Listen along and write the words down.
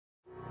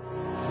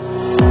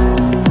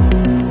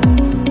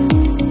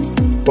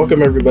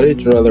Welcome, everybody,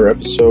 to another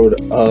episode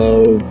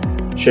of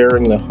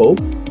Sharing the Hope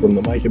from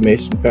the Mike and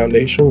Mason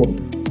Foundation.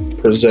 We'll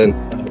present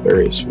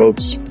various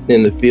folks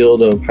in the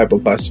field of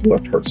hypoplastic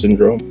left heart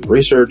syndrome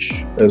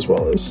research, as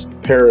well as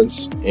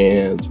parents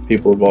and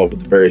people involved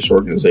with the various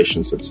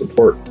organizations that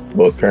support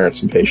both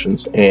parents and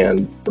patients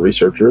and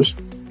researchers.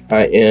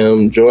 I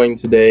am joined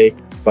today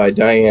by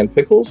Diane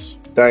Pickles.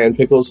 Diane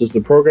Pickles is the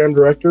program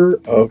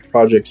director of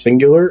Project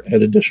Singular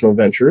at Additional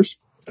Ventures,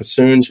 a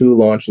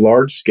soon-to-launch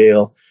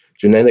large-scale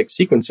genetic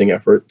sequencing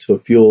effort to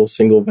fuel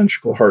single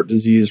ventricle heart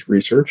disease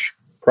research.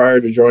 Prior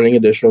to joining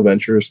Additional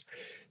Ventures,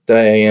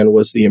 Diane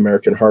was the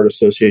American Heart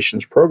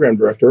Association's program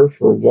director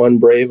for One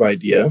Brave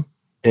Idea,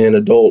 an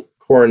adult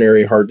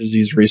coronary heart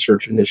disease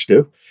research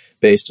initiative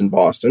based in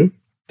Boston.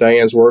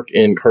 Diane's work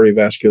in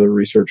cardiovascular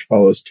research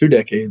follows 2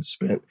 decades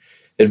spent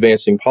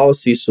advancing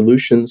policy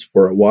solutions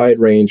for a wide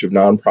range of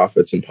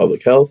nonprofits in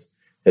public health,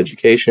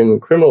 education,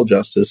 criminal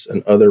justice,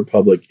 and other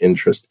public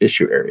interest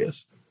issue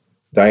areas.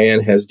 Diane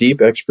has deep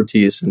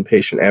expertise in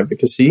patient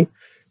advocacy,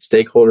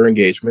 stakeholder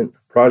engagement,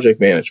 project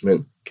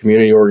management,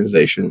 community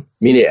organization,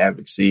 media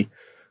advocacy,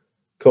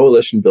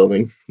 coalition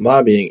building,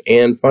 lobbying,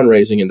 and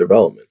fundraising and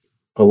development.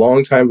 A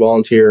longtime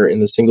volunteer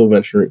in the single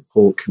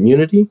ventricle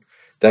community,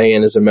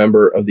 Diane is a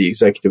member of the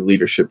executive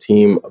leadership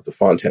team of the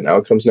Fontan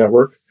Outcomes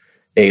Network,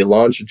 a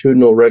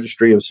longitudinal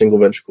registry of single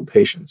ventricle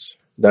patients.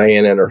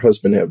 Diane and her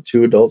husband have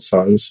 2 adult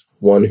sons,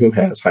 one who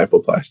has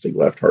hypoplastic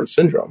left heart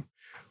syndrome.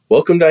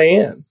 Welcome,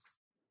 Diane.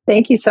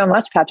 Thank you so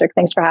much, Patrick.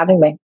 Thanks for having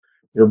me.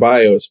 Your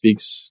bio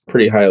speaks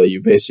pretty highly.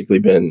 You've basically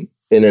been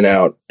in and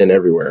out and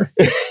everywhere.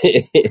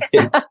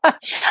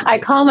 I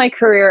call my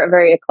career a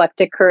very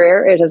eclectic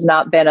career. It has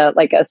not been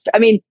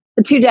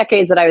the 2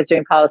 decades that I was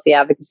doing policy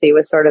advocacy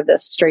was sort of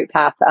this straight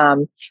path.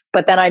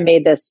 But then I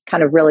made this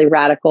kind of really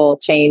radical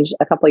change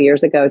a couple of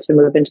years ago to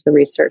move into the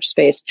research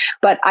space.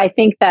 But I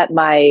think that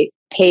my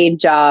paid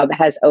job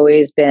has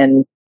always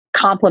been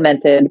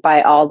complemented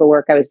by all the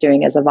work I was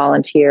doing as a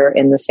volunteer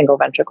in the single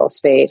ventricle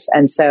space.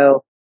 And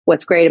so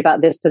what's great about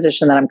this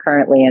position that I'm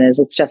currently in is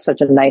it's just such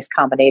a nice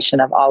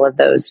combination of all of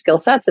those skill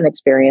sets and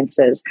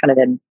experiences kind of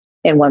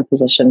in one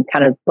position,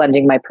 kind of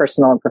blending my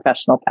personal and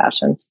professional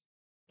passions.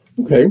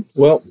 Okay.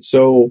 Well,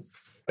 so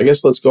I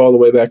guess let's go all the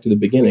way back to the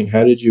beginning.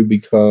 How did you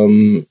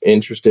become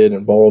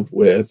involved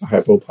with the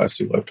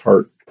hypoplastic left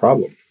heart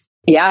problem?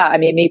 Yeah. I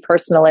mean, me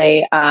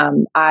personally,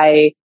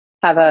 I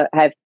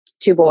have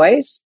 2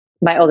 boys.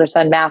 My older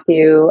son,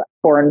 Matthew,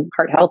 born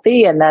heart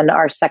healthy. And then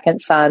our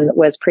second son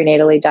was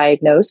prenatally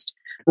diagnosed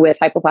with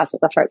hypoplastic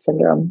left heart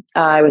syndrome.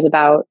 I was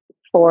about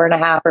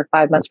 4.5 or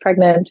 5 months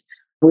pregnant.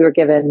 We were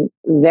given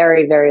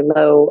very, very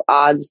low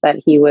odds that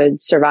he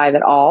would survive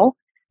at all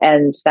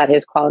and that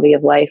his quality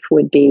of life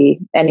would be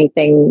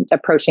anything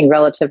approaching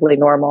relatively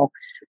normal.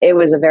 It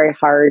was a very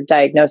hard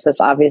diagnosis,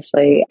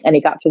 obviously, and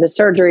he got through the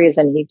surgeries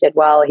and he did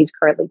well. He's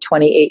currently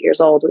 28 years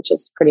old, which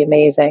is pretty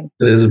amazing.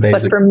 It is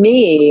amazing. But for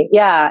me,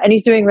 and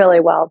he's doing really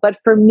well. But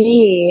for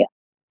me,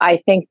 I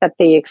think that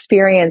the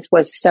experience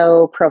was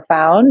so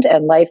profound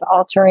and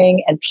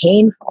life-altering and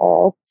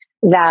painful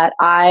that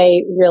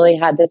I really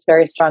had this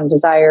very strong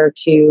desire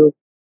to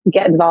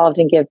get involved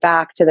and give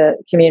back to the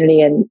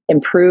community and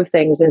improve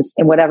things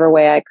in whatever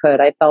way I could.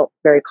 I felt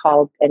very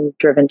called and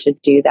driven to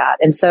do that.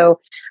 And so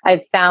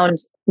I've found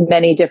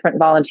many different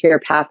volunteer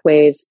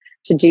pathways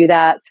to do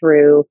that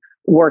through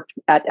work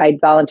I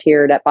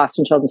volunteered at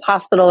Boston Children's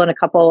Hospital on a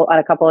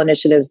couple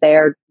initiatives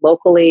there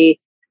locally.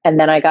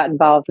 And then I got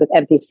involved with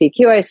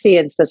MPC-QIC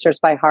and Sisters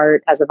by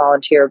Heart as a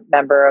volunteer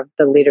member of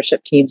the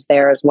leadership teams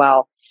there as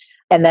well.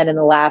 And then in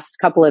the last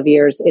couple of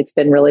years, it's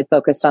been really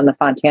focused on the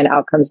Fontan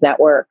Outcomes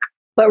Network.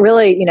 But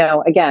really,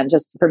 again,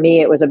 just for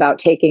me, it was about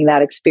taking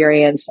that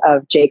experience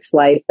of Jake's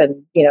life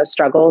and,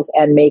 struggles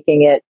and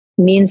making it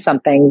mean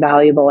something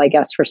valuable, I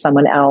guess, for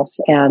someone else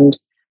and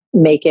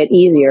make it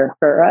easier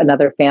for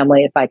another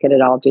family if I could at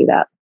all do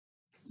that.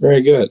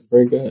 Very good.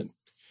 Very good.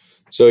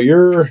 So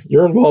you're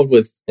involved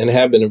with and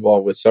have been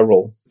involved with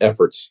several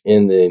efforts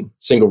in the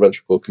single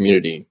ventricle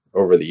community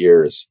over the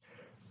years.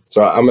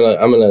 So I'm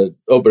gonna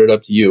open it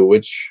up to you.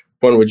 Which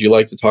one would you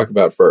like to talk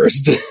about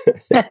first?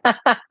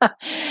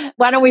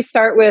 Why don't we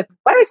start with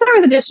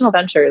Additional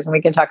Ventures, and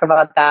we can talk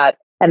about that,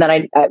 and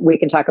then we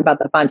can talk about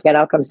the Fontan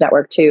Outcomes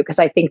Network too, because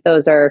I think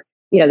those are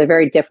they're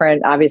very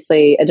different.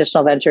 Obviously,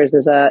 Additional Ventures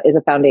is a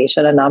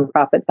foundation, a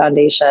nonprofit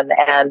foundation,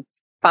 and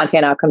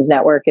Fontan Outcomes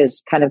Network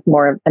is kind of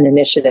more of an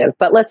initiative.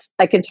 But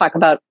I can talk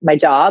about my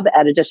job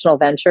at Additional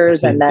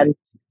Ventures, and then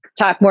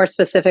talk more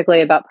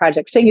specifically about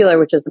Project Singular,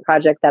 which is the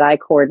project that I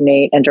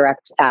coordinate and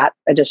direct at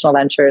Additional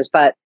Ventures.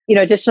 But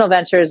Additional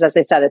Ventures, as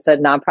I said, it's a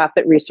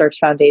nonprofit research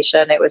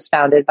foundation. It was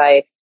founded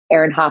by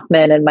Aaron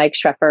Hoffman and Mike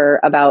Schreffer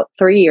about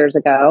 3 years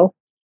ago.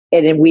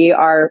 And we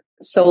are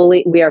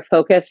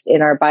focused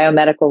in our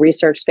biomedical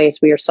research space.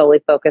 We are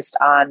solely focused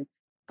on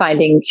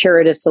finding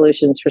curative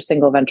solutions for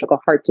single ventricle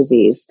heart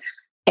disease.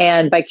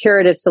 And by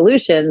curative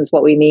solutions,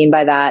 what we mean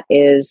by that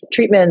is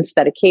treatments,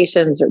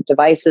 medications, or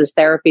devices,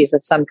 therapies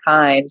of some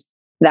kind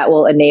that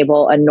will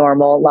enable a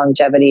normal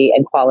longevity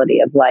and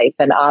quality of life.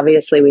 And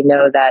obviously, we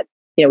know that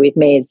we've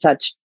made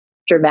such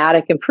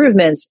dramatic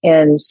improvements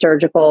in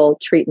surgical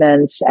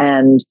treatments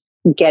and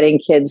getting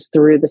kids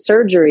through the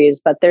surgeries,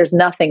 but there's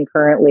nothing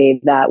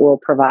currently that will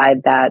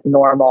provide that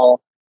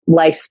normal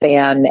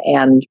lifespan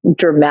and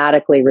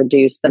dramatically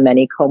reduce the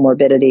many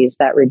comorbidities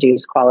that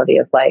reduce quality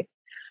of life.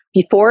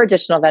 Before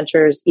Additional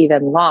Ventures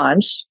even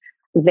launched,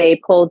 they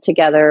pulled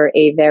together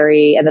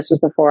and this was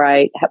before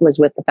I was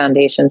with the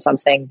foundation, so I'm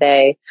saying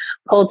they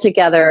pulled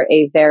together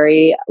a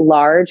very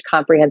large,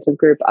 comprehensive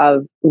group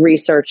of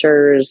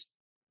researchers,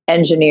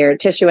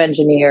 tissue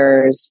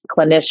engineers,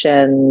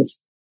 clinicians,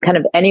 kind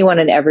of anyone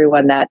and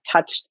everyone that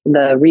touched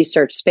the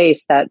research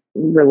space that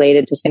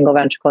related to single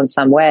ventricle in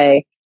some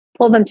way,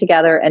 pulled them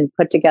together and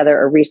put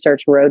together a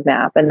research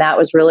roadmap. And that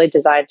was really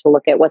designed to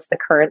look at what's the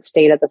current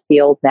state of the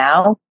field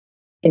now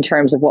in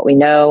terms of what we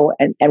know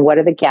and what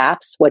are the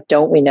gaps, what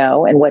don't we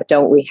know, and what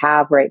don't we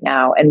have right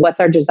now, and what's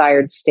our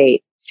desired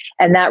state.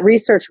 And that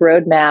research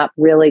roadmap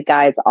really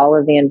guides all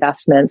of the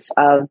investments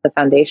of the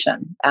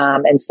foundation.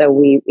 And so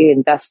we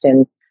invest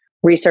in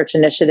research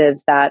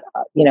initiatives that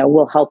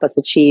will help us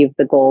achieve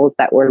the goals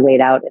that were laid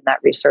out in that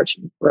research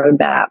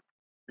roadmap.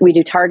 We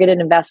do targeted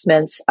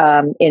investments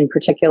in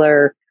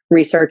particular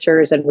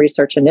researchers and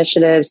research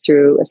initiatives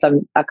through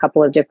a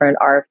couple of different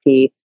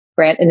RFP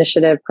grant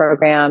initiative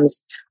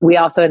programs. We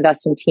also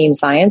invest in team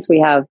science. We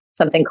have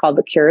something called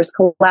the Cures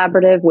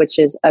Collaborative, which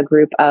is a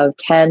group of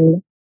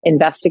 10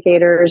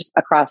 investigators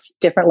across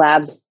different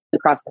labs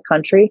across the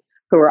country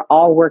who are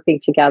all working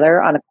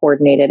together on a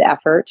coordinated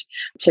effort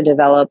to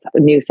develop a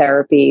new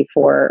therapy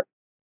for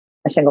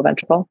a single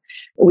ventricle.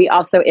 We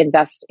also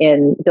invest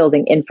in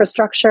building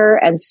infrastructure.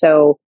 And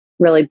so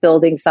really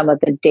building some of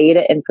the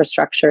data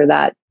infrastructure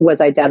that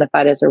was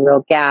identified as a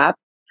real gap.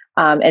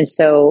 And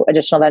so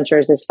Additional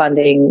Ventures is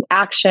funding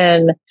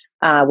Action.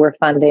 We're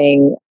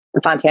funding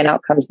the Fontan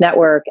Outcomes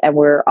Network, and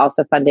we're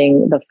also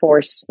funding the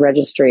FORCE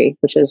registry,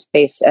 which is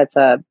it's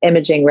a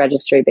imaging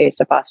registry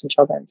based at Boston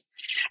Children's.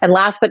 And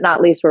last but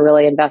not least, we're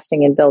really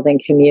investing in building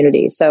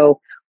community. So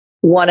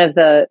one of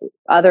the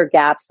other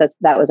gaps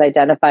that was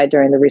identified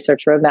during the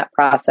research roadmap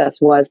process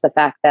was the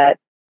fact that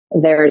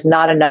there's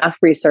not enough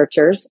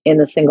researchers in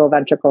the single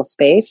ventricle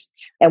space,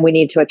 and we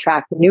need to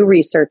attract new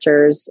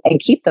researchers and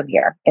keep them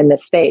here in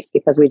this space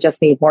because we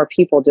just need more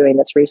people doing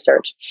this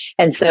research.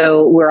 And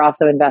so we're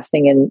also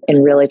investing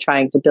in really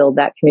trying to build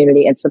that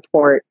community and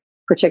support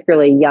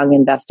particularly young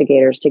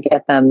investigators to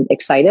get them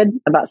excited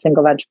about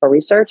single ventricle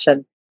research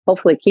and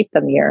hopefully keep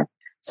them here.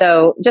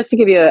 So just to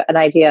give you an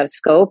idea of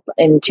scope,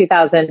 in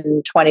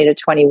 2020 to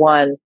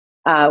 21,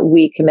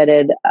 we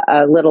committed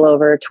a little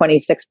over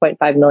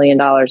 $26.5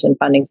 million in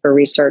funding for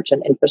research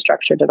and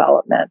infrastructure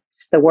development.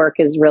 The work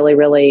is really,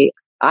 really,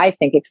 I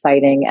think,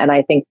 exciting, and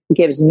I think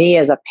gives me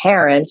as a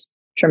parent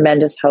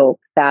tremendous hope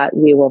that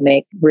we will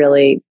make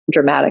really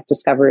dramatic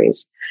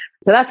discoveries.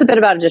 So that's a bit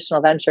about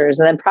Additional Ventures.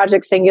 And then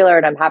Project Singular,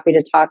 and I'm happy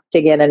to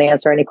dig in and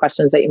answer any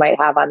questions that you might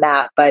have on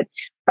that. But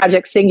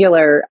Project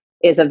Singular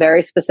is a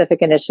very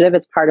specific initiative.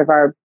 It's part of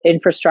our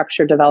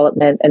infrastructure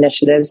development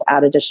initiatives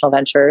at Additional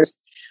Ventures,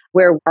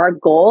 where our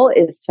goal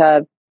is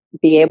to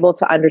be able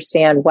to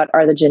understand what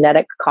are the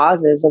genetic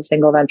causes of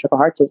single ventricle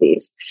heart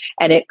disease.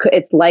 And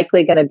it's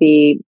likely going to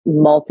be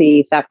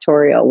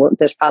multifactorial.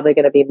 There's probably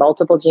going to be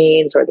multiple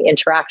genes or the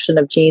interaction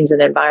of genes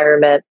and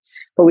environment.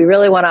 But we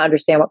really want to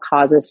understand what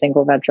causes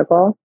single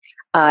ventricle,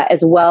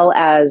 as well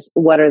as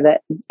what are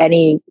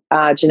any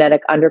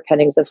genetic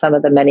underpinnings of some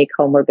of the many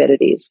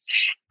comorbidities.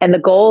 And the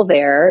goal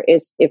there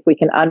is, if we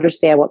can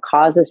understand what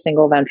causes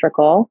single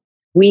ventricle,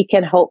 we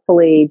can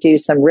hopefully do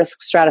some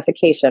risk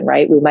stratification,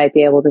 right? We might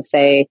be able to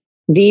say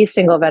these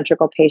single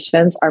ventricle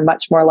patients are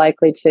much more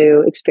likely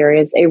to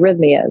experience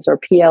arrhythmias or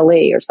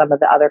PLE or some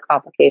of the other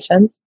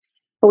complications.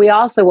 But we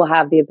also will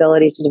have the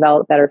ability to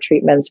develop better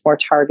treatments, more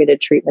targeted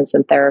treatments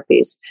and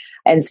therapies.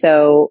 And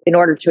so in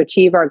order to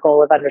achieve our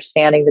goal of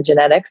understanding the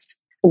genetics,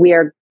 we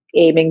are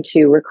aiming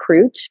to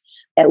recruit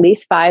at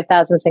least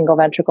 5,000 single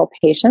ventricle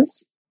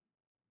patients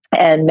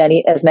and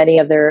as many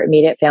of their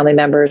immediate family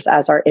members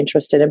as are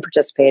interested in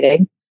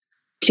participating,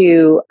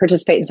 to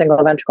participate in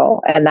single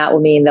ventricle. And that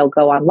will mean they'll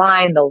go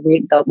online,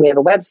 we have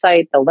a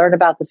website, they'll learn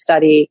about the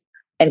study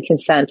and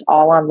consent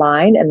all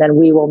online. And then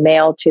we will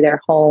mail to their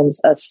homes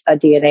a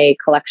DNA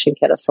collection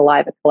kit, a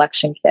saliva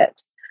collection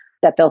kit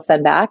that they'll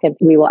send back. And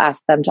we will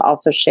ask them to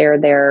also share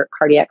their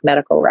cardiac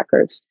medical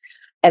records.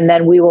 And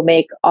then we will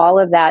make all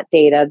of that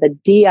data, the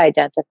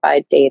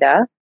de-identified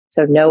data,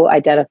 so no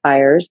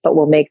identifiers, but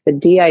we'll make the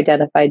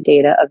de-identified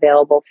data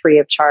available free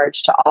of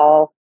charge to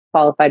all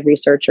qualified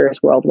researchers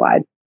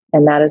worldwide.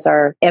 And that is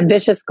our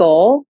ambitious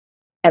goal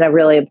and a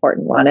really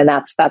important one. And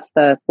that's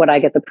what I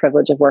get the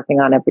privilege of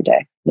working on every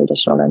day in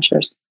Additional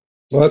Ventures.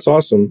 Well, that's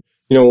awesome.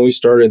 When we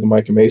started the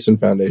Micah Mason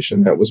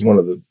Foundation, that was one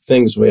of the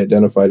things we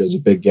identified as a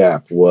big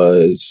gap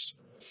was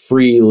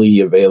freely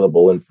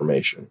available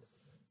information.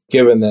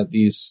 Given that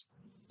it's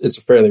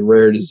a fairly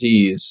rare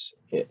disease,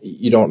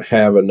 you don't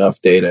have enough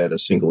data at a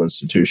single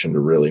institution to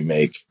really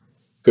make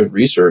good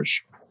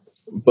research.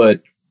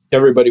 But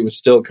everybody was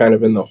still kind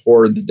of in the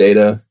hoard the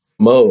data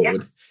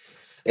mode.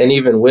 And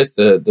even with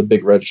the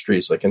big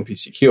registries like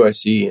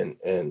NPCQIC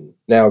and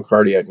now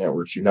Cardiac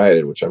Networks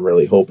United, which I'm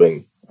really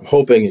hoping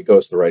it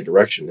goes the right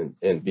direction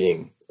and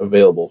being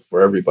available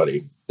for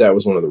everybody. That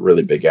was one of the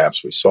really big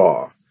gaps we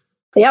saw.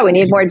 Yeah, we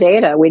need more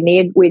data. We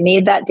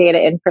need that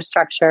data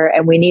infrastructure,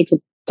 and we need to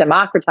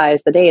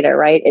democratize the data,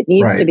 right? It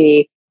needs to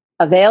be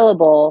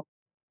available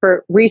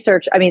for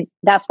research. I mean,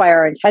 that's why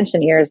our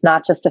intention here is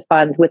not just to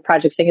fund with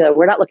Project Singular.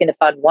 We're not looking to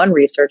fund one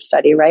research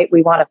study, right?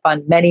 We want to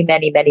fund many,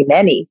 many, many,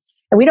 many.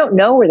 And we don't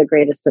know where the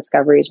greatest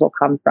discoveries will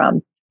come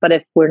from. But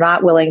if we're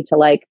not willing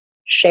to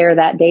share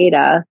that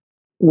data,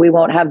 we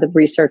won't have the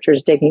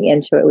researchers digging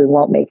into it. We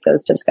won't make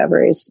those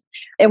discoveries.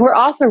 And we're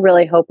also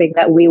really hoping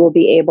that we will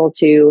be able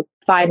to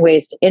find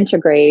ways to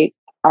integrate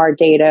our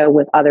data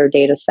with other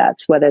data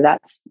sets, whether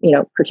that's,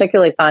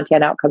 particularly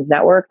Fontan Outcomes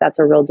Network. That's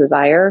a real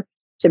desire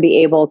to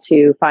be able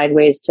to find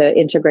ways to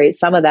integrate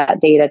some of that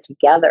data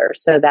together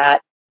so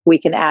that we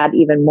can add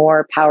even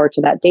more power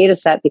to that data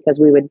set, because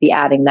we would be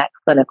adding that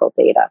clinical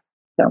data.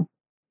 So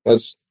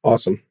that's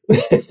awesome.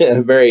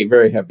 I'm very,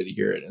 very happy to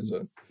hear it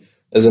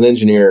as an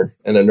engineer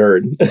and a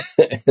nerd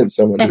and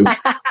someone who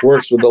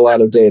works with a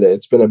lot of data.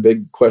 It's been a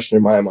big question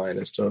in my mind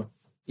as to,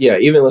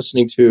 even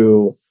listening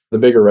to the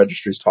bigger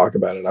registries talk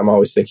about it, I'm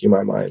always thinking in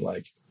my mind,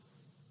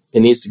 it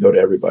needs to go to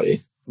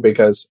everybody,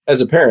 because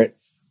as a parent,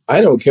 I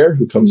don't care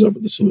who comes up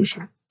with the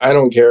solution. I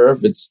don't care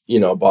if it's,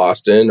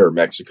 Boston or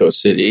Mexico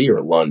City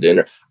or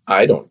London.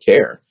 I don't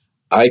care.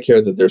 I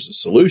care that there's a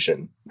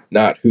solution,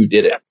 not who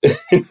did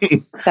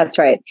it. That's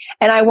right.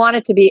 And I want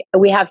it to be,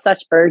 we have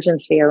such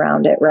urgency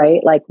around it,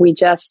 right? We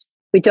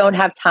don't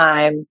have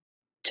time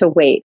to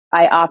wait.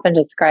 I often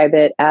describe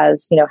it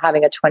as,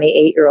 having a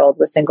 28-year-old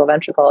with single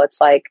ventricle. It's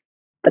like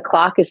the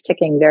clock is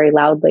ticking very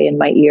loudly in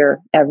my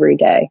ear every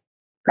day.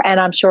 And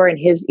I'm sure in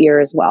his ear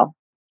as well.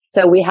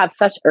 So we have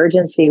such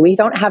urgency. We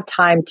don't have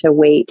time to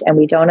wait, and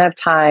we don't have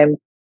time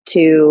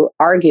to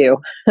argue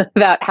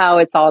about how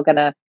it's all going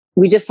to,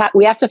 we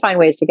have to find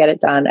ways to get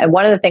it done. And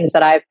one of the things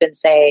that I've been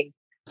saying,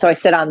 so I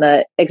sit on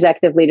the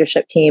executive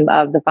leadership team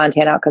of the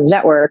Fontan Outcomes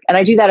Network, and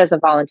I do that as a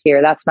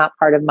volunteer. That's not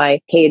part of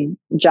my paid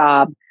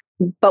job.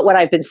 But what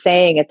I've been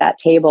saying at that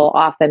table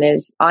often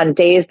is, on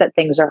days that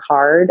things are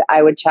hard,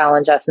 I would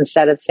challenge us,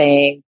 instead of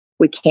saying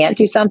we can't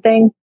do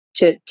something,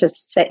 to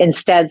just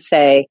instead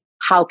say,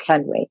 how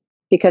can we?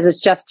 Because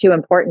it's just too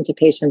important to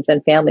patients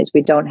and families.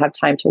 We don't have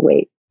time to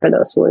wait for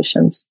those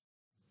solutions.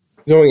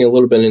 Going a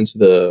little bit into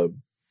the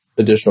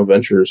Additional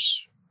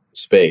Ventures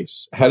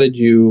space, how did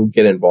you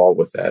get involved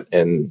with that?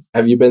 And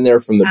have you been there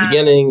from the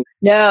beginning?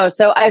 No.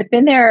 So I've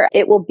been there.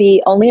 It will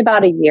be only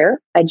about a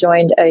year. I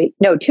joined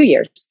 2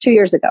 years. 2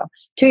 years ago.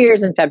 2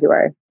 years in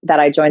February that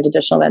I joined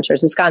Additional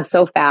Ventures. It's gone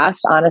so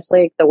fast.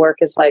 Honestly, the work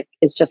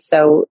is just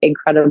so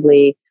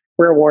incredibly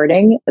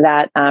rewarding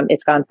that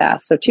it's gone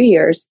fast. So 2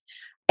 years.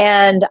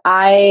 And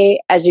I,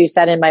 as you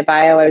said in my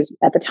bio, I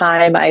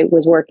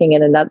was working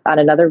on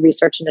another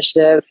research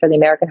initiative for the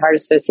American Heart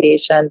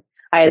Association.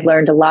 I had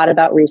learned a lot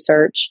about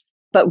research,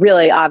 but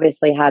really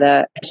obviously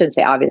I shouldn't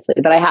say obviously,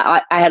 but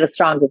I had a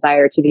strong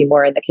desire to be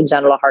more in the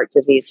congenital heart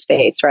disease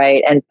space,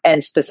 right?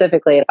 And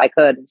specifically, if I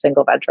could,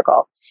 single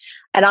ventricle.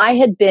 And I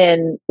had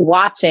been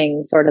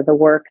watching sort of the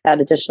work that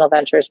Additional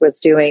Ventures was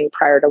doing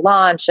prior to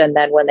launch, and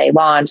then when they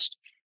launched,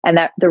 and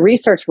that the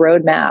research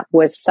roadmap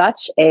was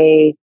such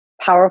a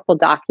powerful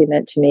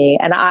document to me.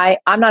 And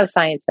I'm not a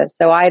scientist,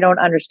 so I don't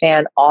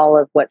understand all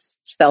of what's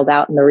spelled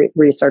out in the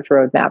research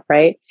roadmap,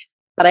 right?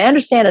 But I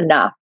understand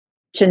enough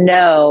to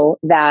know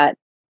that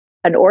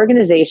an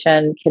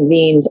organization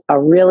convened a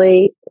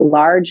really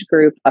large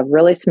group of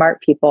really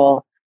smart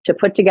people to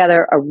put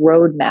together a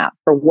roadmap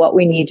for what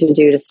we need to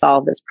do to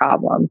solve this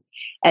problem.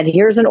 And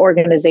here's an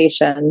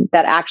organization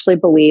that actually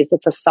believes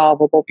it's a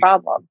solvable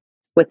problem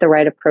with the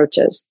right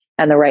approaches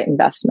and the right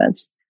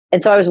investments.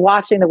 And so I was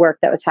watching the work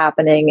that was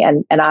happening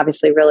and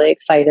obviously really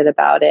excited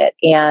about it.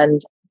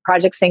 And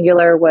Project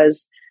Singular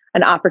was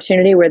an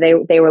opportunity where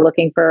they were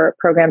looking for a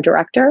program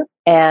director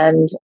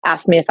and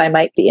asked me if I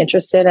might be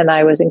interested. And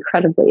I was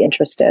incredibly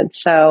interested.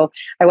 So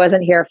I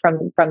wasn't here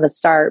from the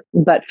start,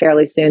 but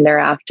fairly soon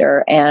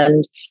thereafter.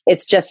 And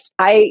it's just,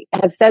 I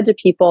have said to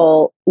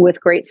people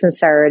with great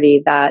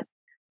sincerity that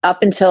up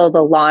until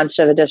the launch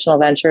of Additional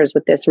Ventures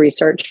with this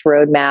research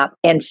roadmap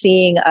and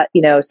seeing,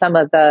 some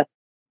of the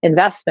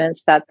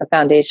investments that the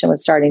foundation was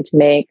starting to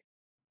make,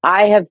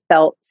 I have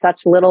felt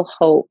such little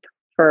hope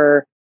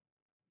for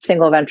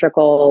single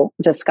ventricle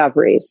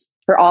discoveries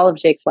for all of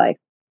Jake's life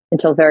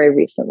until very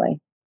recently.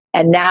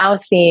 And now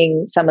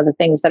seeing some of the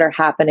things that are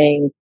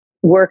happening,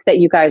 work that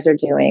you guys are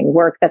doing,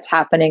 work that's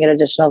happening at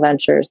Additional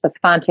Ventures, the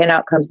Fontan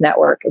Outcomes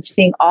Network, and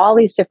seeing all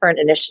these different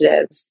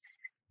initiatives.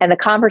 And the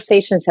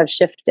conversations have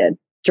shifted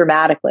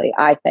dramatically,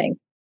 I think.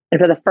 And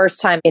for the first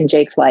time in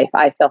Jake's life,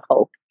 I feel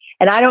hope.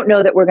 And I don't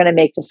know that we're going to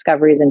make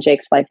discoveries in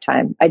Jake's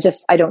lifetime. I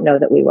don't know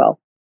that we will.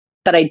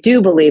 But I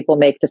do believe we'll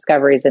make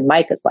discoveries in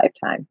Micah's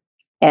lifetime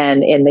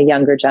and in the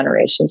younger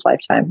generation's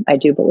lifetime. I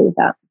do believe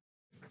that.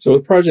 So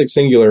with Project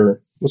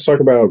Singular, let's talk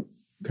about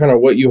kind of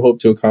what you hope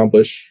to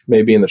accomplish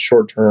maybe in the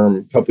short term,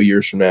 a couple of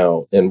years from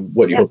now, and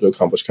what you hope to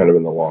accomplish kind of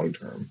in the long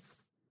term?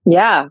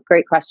 Yeah,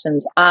 great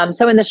questions.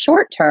 So in the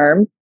short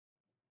term,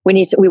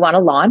 we want to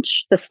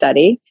launch the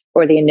study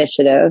or the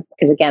initiative,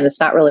 because again,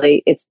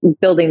 it's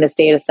building this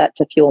data set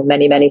to fuel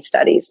many, many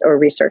studies or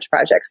research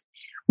projects.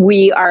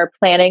 We are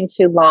planning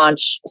to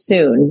launch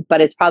soon,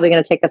 but it's probably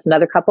going to take us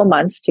another couple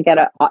months to get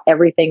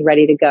everything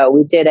ready to go.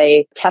 We did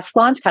a test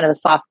launch, kind of a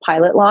soft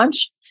pilot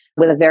launch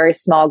with a very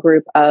small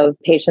group of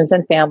patients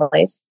and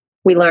families.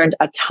 We learned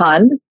a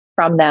ton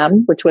from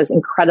them, which was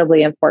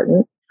incredibly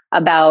important,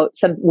 about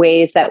some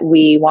ways that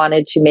we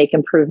wanted to make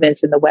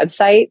improvements in the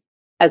website,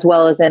 as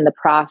well as in the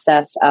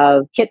process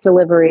of kit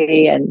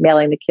delivery and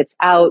mailing the kits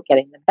out,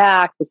 getting them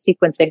back, the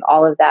sequencing,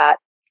 all of that,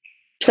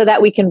 so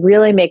that we can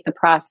really make the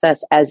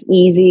process as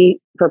easy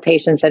for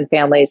patients and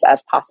families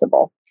as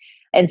possible.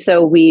 And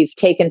so we've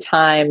taken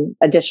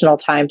additional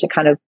time to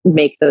kind of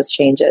make those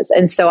changes.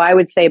 And so I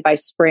would say by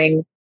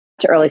spring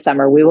to early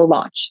summer, we will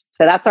launch.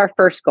 So that's our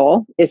first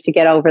goal, is to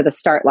get over the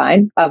start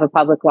line of a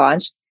public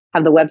launch,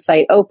 have the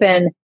website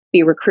open,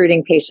 be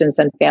recruiting patients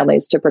and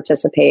families to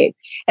participate.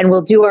 And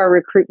we'll do our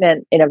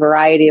recruitment in a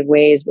variety of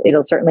ways.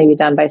 It'll certainly be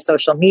done by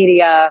social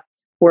media,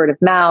 word of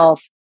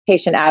mouth,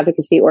 patient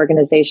advocacy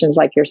organizations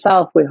like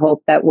yourself. We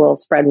hope that we'll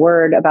spread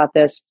word about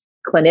this.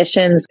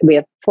 Clinicians, we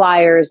have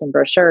flyers and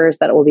brochures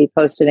that will be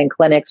posted in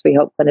clinics. We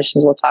hope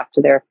clinicians will talk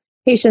to their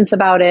patients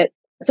about it.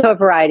 So a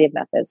variety of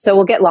methods. So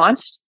we'll get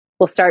launched.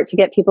 We'll start to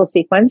get people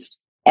sequenced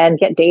and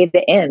get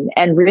data in.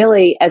 And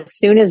really, as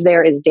soon as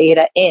there is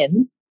data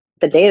in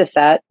the data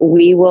set,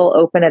 we will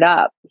open it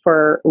up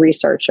for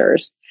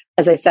researchers.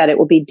 As I said, it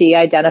will be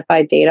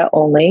de-identified data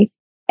only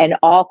and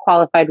all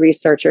qualified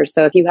researchers.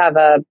 So if you have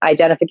an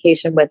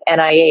identification with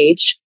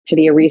NIH to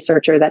be a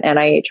researcher that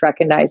NIH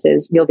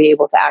recognizes, you'll be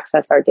able to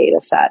access our data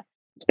set.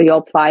 You'll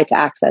apply to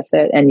access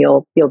it and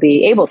you'll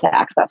be able to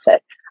access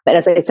it. But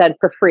as I said,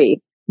 for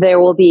free. There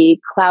will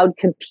be cloud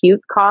compute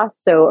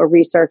costs. So a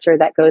researcher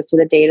that goes to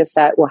the data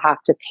set will have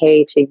to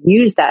pay to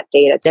use that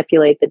data,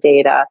 manipulate the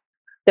data.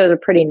 Those are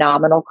pretty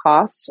nominal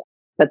costs,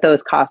 but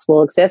those costs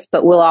will exist.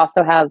 But we're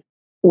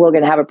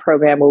going to have a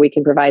program where we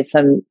can provide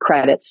some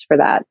credits for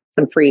that,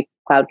 some free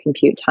cloud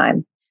compute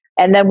time.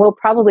 And then we'll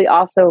probably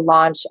also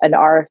launch an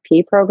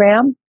RFP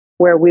program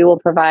where we will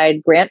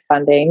provide grant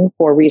funding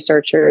for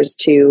researchers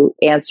to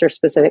answer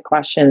specific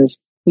questions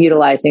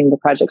utilizing the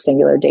Project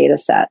Singular data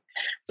set.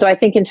 So I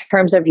think in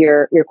terms of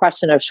your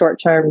question of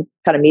short-term,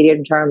 kind of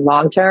medium-term,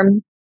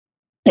 long-term,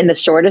 in the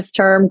shortest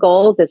term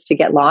goals is to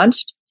get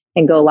launched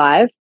and go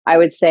live. I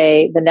would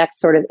say the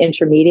next sort of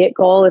intermediate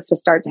goal is to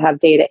start to have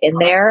data in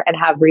there and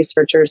have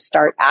researchers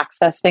start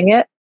accessing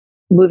it.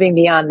 Moving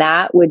beyond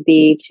that would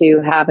be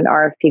to have an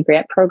RFP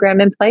grant program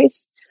in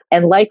place,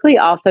 and likely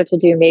also to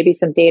do maybe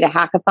some data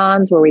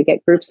hackathons where we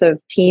get groups of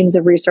teams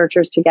of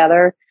researchers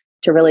together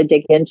to really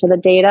dig into the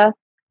data.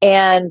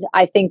 And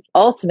I think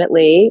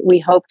ultimately we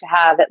hope to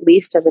have at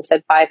least, as I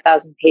said,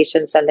 5,000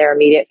 patients and their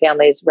immediate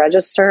families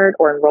registered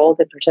or enrolled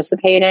and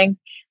participating.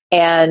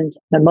 And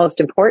the most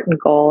important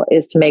goal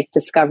is to make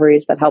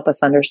discoveries that help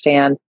us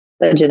understand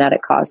the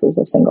genetic causes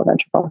of single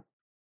ventricle.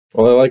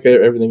 Well, I like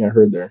everything I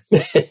heard there.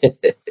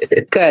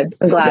 Good.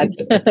 I'm glad.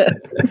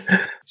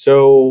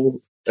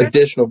 So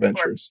Additional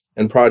Ventures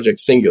and Project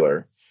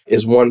Singular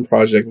is one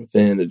project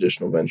within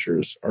Additional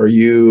Ventures. Are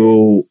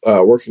you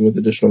working with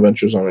Additional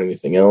Ventures on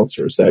anything else,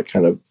 or is that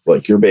kind of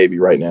like your baby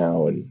right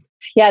now? And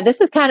yeah,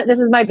 this is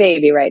my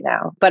baby right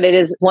now, but it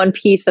is one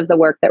piece of the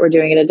work that we're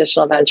doing at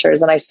Additional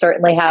Ventures. And I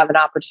certainly have an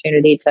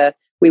opportunity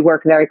we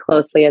work very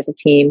closely as a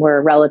team. We're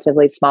a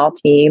relatively small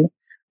team.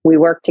 We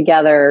work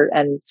together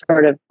and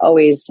sort of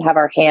always have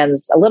our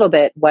hands a little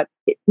bit,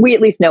 we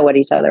at least know what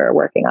each other are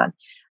working on.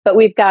 But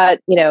we've got,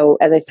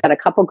 as I said, a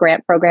couple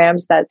grant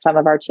programs that some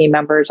of our team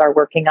members are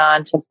working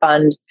on to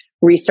fund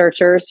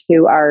researchers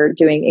who are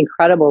doing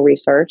incredible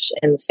research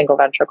in single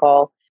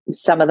ventricle.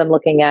 Some of them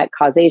looking at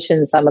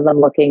causation, some of them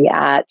looking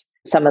at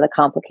some of the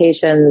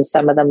complications,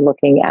 some of them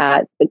looking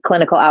at the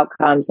clinical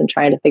outcomes and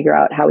trying to figure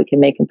out how we can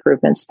make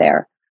improvements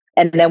there.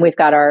 And then we've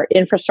got our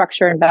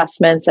infrastructure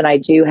investments, and I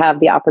do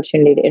have the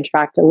opportunity to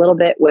interact a little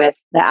bit with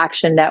the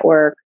Action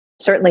Network.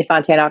 Certainly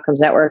Fontan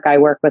Outcomes Network, I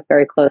work with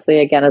very closely,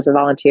 again, as a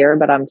volunteer,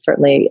 but I'm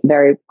certainly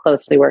very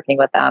closely working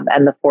with them,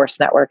 and the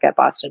Force Network at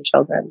Boston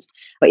Children's.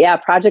 But yeah,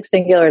 Project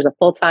Singular is a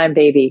full-time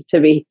baby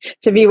to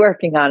be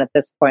working on at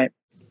this point.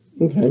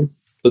 Okay.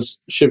 Let's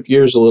shift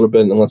gears a little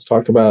bit and let's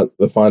talk about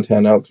the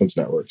Fontan Outcomes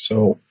Network.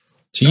 So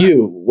to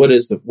you, what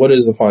is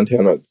the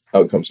Fontan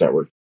Outcomes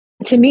Network?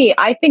 To me,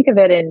 I think of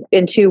it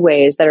in two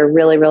ways that are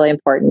really, really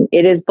important.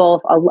 It is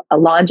both a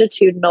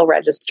longitudinal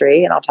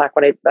registry, and I'll talk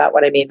about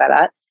what I mean by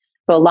that.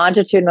 So a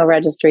longitudinal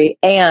registry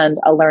and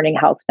a learning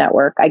health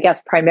network. I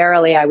guess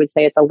primarily I would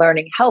say it's a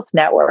learning health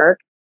network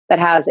that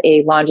has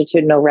a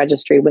longitudinal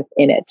registry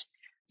within it.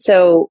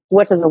 So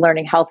what does a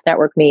learning health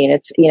network mean?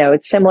 It's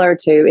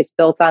it's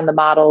built on the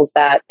models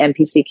that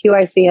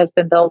NPC-QIC has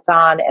been built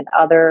on and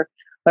other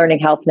learning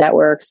health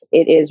networks.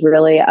 It is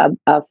really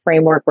a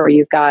framework where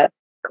you've got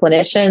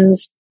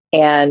clinicians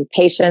and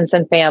patients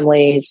and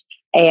families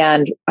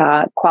and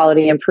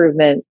quality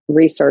improvement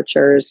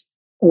researchers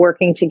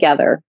working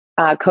together,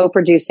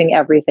 co-producing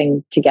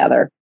everything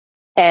together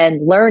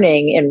and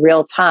learning in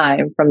real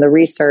time from the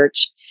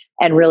research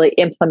and really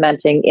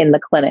implementing in the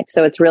clinic.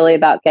 So it's really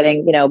about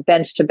getting,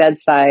 bench to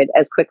bedside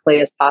as quickly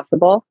as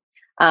possible,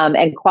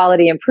 and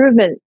quality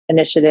improvement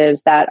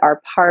initiatives that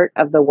are part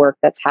of the work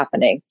that's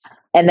happening.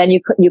 And then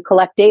you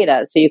collect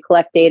data. So you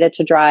collect data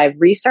to drive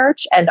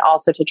research and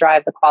also to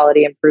drive the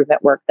quality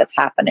improvement work that's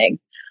happening.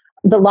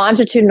 The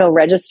longitudinal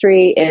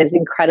registry is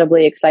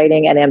incredibly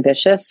exciting and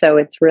ambitious. So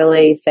it's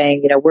really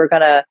saying, we're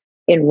going to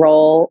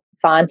enroll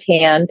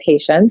Fontan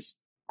patients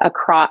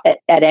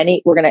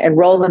we're going to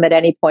enroll them at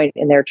any point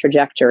in their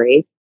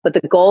trajectory. But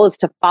the goal is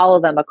to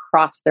follow them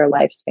across their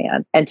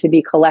lifespan and to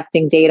be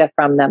collecting data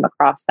from them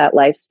across that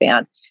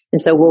lifespan. And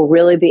so we'll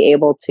really be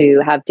able to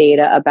have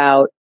data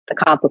about the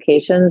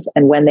complications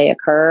and when they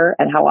occur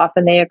and how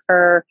often they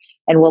occur.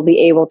 And we'll be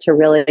able to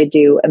really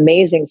do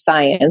amazing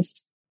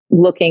science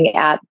looking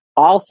at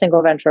all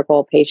single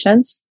ventricle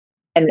patients.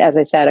 And as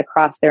I said,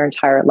 across their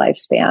entire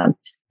lifespan.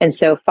 And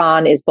so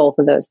FON is both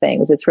of those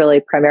things. It's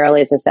really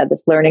primarily, as I said,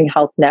 this learning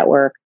health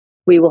network.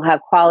 We will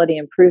have quality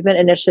improvement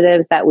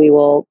initiatives that we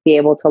will be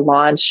able to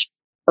launch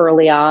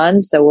early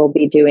on. So we'll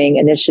be doing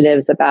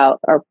initiatives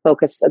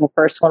the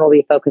first one will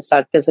be focused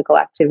on physical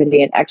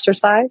activity and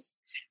exercise,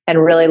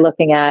 and really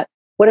looking at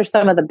what are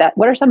some of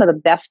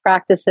the best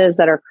practices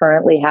that are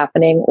currently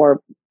happening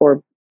or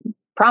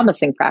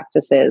promising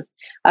practices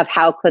of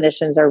how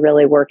clinicians are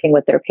really working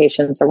with their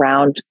patients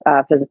around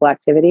physical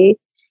activity.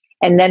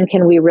 And then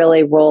can we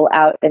really roll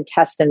out and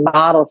test and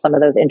model some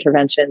of those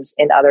interventions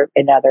in other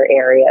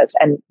areas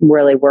and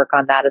really work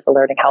on that as a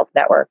learning health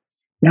network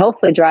and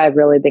hopefully drive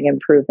really big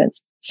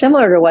improvements.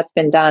 Similar to what's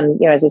been done,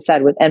 as I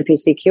said, with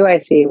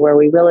NPC-QIC, where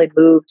we really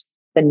moved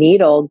the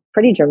needle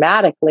pretty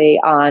dramatically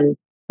on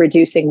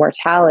reducing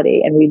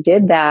mortality. And we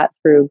did that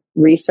through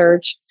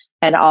research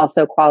and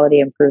also quality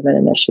improvement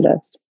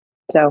initiatives.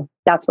 So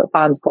that's what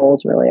FON's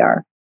goals really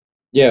are.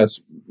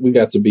 Yes, we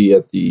got to be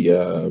at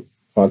the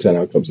Fontan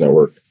Outcomes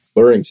Network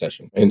learning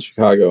session in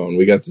Chicago, and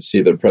we got to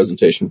see the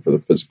presentation for the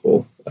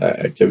physical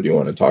activity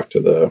one and talk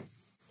to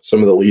some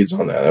of the leads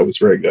on that. That was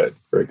very good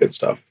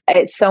stuff.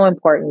 It's so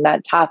important.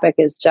 That topic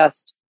is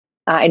just,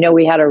 I know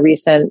we had a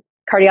recent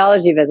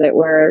cardiology visit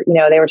where,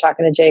 they were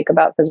talking to Jake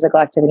about physical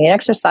activity and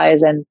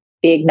exercise, and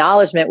the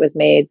acknowledgement was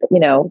made,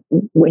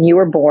 when you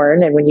were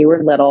born and when you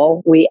were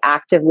little, we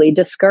actively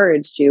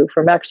discouraged you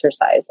from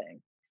exercising.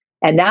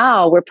 And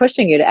now we're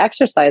pushing you to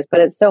exercise, but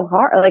it's so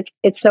hard.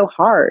 It's so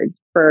hard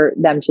for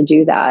them to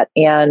do that.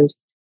 And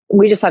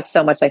we just have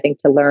so much, I think,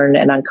 to learn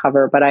and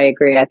uncover. But I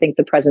agree. I think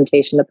the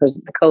presentation,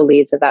 the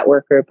co-leads of that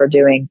work group they're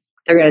going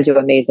to do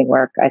amazing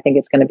work. I think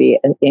it's going to be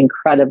an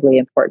incredibly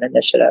important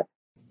initiative.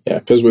 Yeah,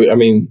 because we're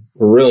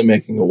really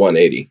making a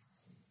 180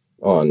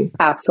 on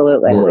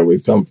absolutely where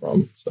we've come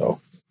from. So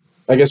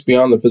I guess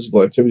beyond the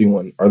physical activity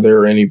one, are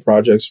there any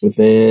projects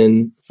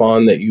within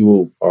FON that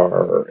you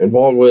are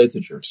involved with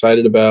that you're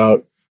excited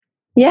about?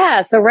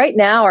 Yeah. So right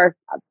now,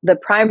 the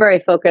primary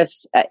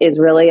focus is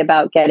really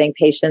about getting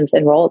patients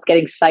enrolled,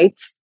 getting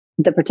sites,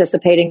 the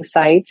participating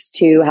sites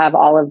to have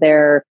all of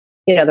their,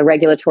 the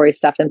regulatory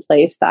stuff in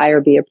place, the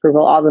IRB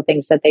approval, all the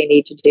things that they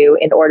need to do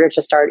in order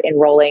to start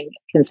enrolling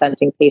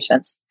consenting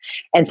patients.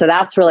 And so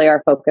that's really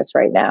our focus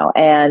right now.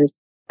 And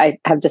I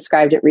have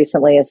described it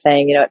recently as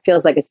saying, it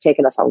feels like it's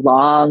taken us a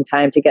long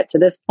time to get to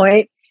this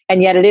point.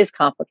 And yet it is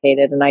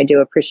complicated, and I do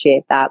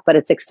appreciate that. But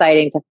it's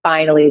exciting to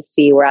finally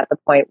see we're at the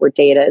point where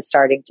data is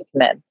starting to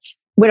come in.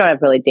 We don't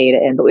have really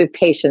data in, but we have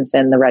patients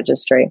in the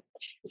registry.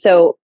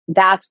 So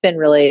that's been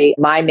really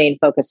my main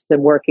focus,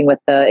 been working with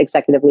the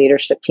executive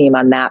leadership team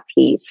on that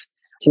piece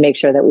to make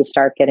sure that we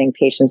start getting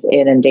patients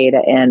in and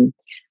data in.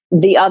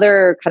 The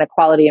other kind of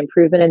quality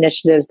improvement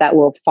initiatives that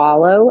will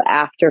follow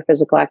after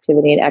physical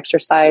activity and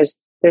exercise,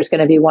 there's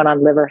going to be one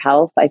on liver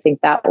health. I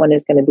think that one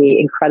is going to be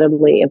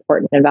incredibly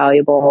important and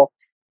valuable.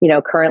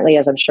 Currently,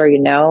 as I'm sure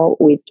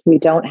we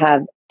don't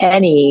have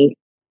any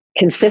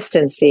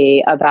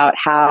consistency about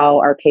how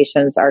our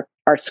patients are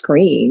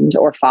screened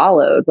or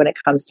followed when it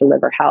comes to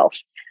liver health.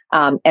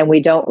 And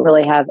we don't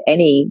really have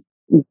any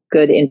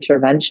good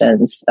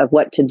interventions of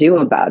what to do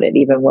about it,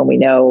 even when we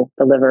know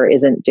the liver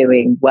isn't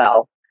doing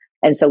well.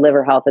 And so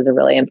liver health is a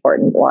really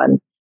important one.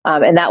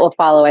 And that will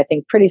follow, I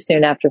think, pretty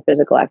soon after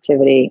physical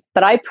activity.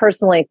 But I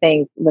personally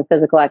think the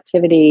physical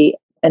activity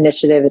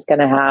initiative is going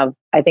to have,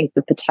 I think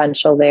the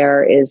potential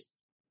there is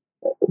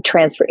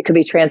it could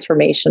be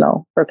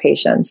transformational for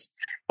patients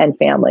and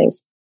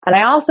families. And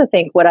I also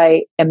think what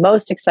I am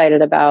most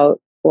excited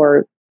about,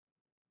 I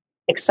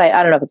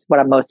don't know if it's what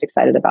I'm most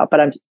excited about,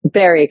 but I'm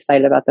very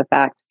excited about the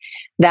fact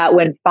that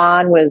when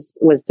FON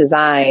was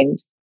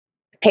designed,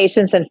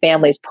 patients and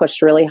families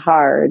pushed really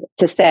hard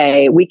to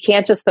say, we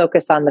can't just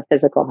focus on the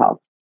physical health.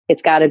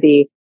 It's got to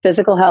be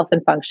physical health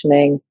and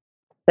functioning.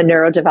 The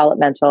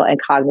neurodevelopmental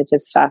and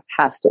cognitive stuff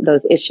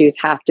those issues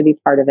have to be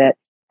part of it,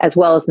 as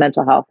well as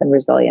mental health and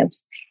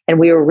resilience. And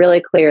we were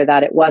really clear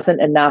that it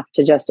wasn't enough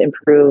to just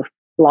improve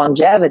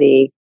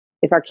longevity.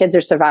 If our kids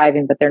are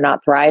surviving, but they're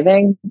not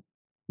thriving,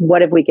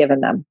 what have we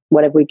given them?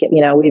 What have we get?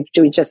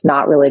 We've just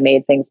not really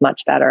made things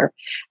much better.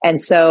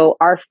 And so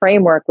our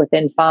framework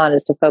within FON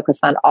is to focus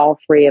on all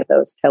three of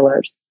those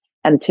pillars.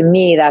 And to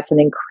me, that's an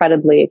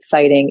incredibly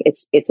exciting,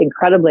 it's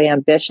incredibly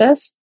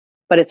ambitious,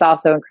 but it's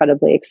also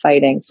incredibly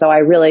exciting. So I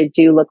really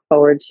do look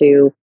forward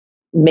to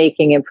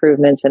making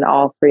improvements in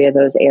all three of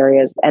those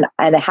areas, and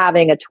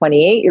having a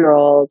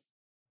 28-year-old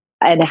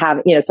and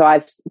so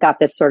I've got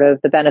this sort of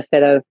the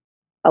benefit of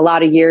a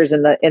lot of years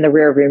in the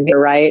rear view mirror,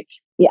 right?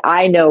 Yeah,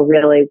 I know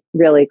really,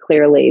 really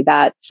clearly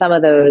that some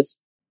of those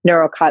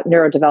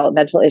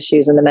neurodevelopmental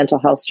issues and the mental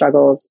health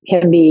struggles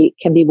can be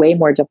way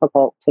more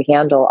difficult to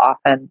handle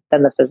often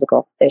than the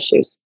physical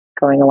issues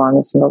going along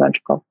with single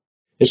ventricle.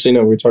 Actually,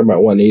 we're talking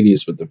about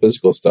 180s with the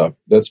physical stuff.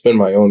 That's been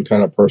my own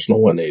kind of personal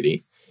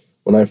 180.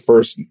 When I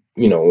first,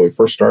 when we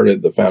first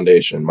started the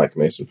foundation, Mike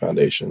Mason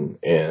Foundation,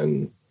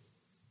 and,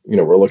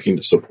 we're looking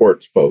to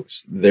support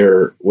folks,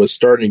 there was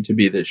starting to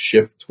be this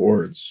shift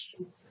towards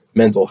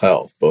mental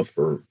health, both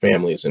for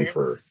families and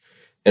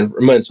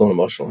mental and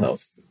emotional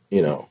health,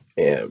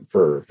 and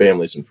for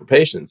families and for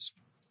patients.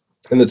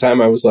 And the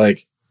time I was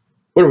like,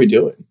 what are we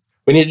doing?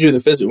 We need to do the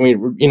physical.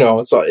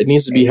 It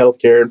needs to be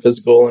healthcare and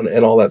physical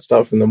and all that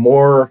stuff. And the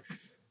more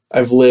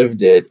I've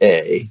lived it,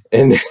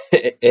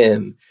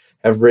 and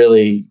have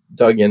really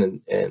dug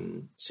in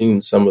and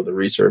seen some of the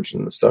research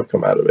and the stuff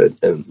come out of it.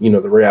 And,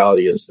 the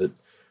reality is that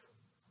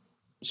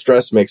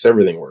stress makes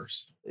everything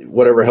worse.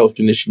 Whatever health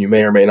condition you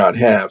may or may not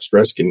have,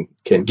 stress can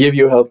give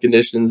you health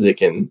conditions. It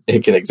can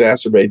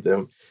exacerbate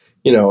them,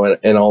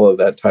 and all of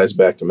that ties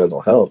back to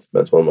mental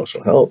and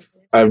emotional health.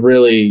 I've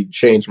really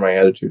changed my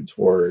attitude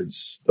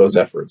towards those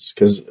efforts,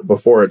 because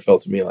before it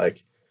felt to me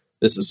like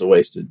this is a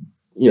wasted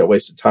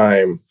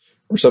time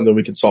or something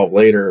we could solve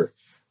later.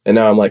 And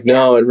now I'm like,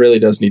 no, it really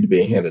does need to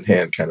be a hand in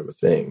hand kind of a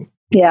thing.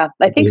 Yeah,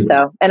 I think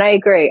so. And I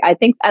agree. I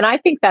think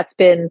that's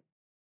been,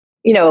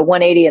 a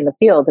 180 in the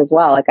field as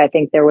well. Like, I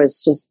think there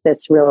was just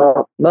this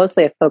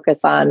mostly a focus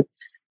on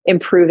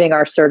improving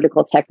our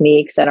surgical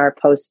techniques and our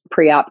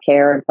pre-op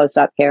care and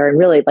post-op care, and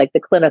really like the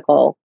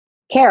clinical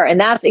care.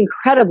 And that's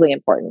incredibly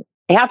important.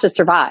 They have to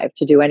survive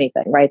to do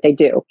anything, right? They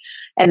do.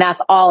 And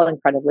that's all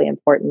incredibly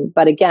important.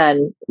 But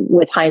again,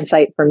 with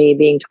hindsight for me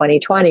being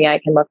 2020, I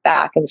can look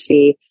back and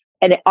see,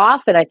 and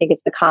often I think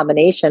it's the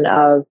combination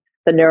of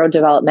the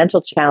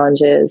neurodevelopmental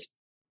challenges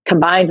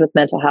combined with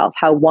mental health,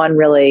 how one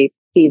really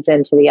feeds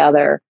into the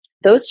other.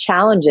 Those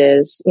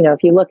challenges,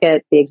 if you look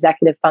at the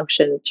executive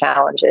function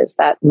challenges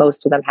that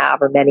most of them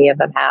have, or many of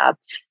them have,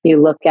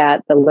 you look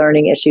at the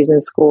learning issues in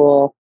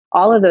school,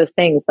 all of those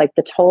things, like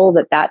the toll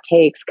that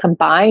takes,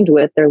 combined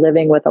with they're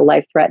living with a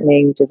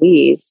life-threatening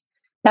disease,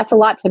 that's a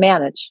lot to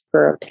manage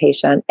for a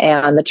patient.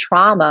 And the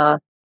trauma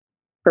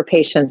for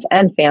patients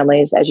and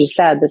families, as you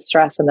said, the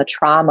stress and the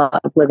trauma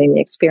of living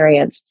the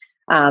experience.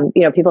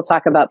 People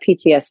talk about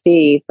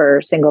PTSD for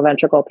single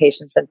ventricle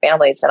patients and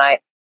families, and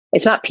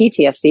it's not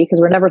PTSD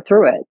because we're never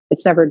through it.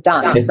 It's never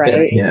done,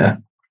 right? Yeah.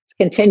 It's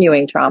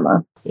continuing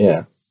trauma.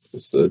 Yeah.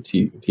 It's the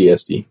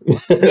TSD.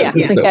 Yeah,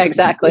 yeah,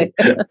 exactly.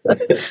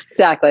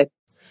 Exactly.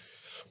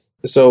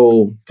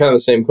 So kind of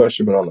the same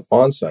question, but on the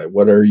FON side,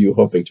 what are you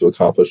hoping to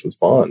accomplish with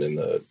FON in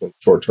the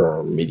short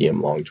term,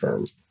 medium, long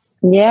term?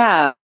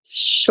 Yeah,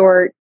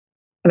 short.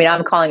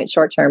 I'm calling it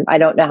short term. I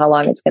don't know how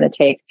long it's going to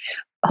take.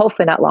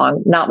 Hopefully not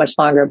long, not much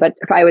longer. But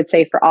I would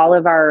say for all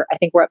of I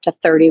think we're up to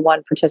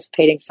 31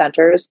 participating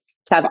centers,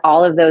 to have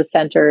all of those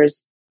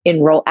centers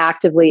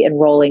actively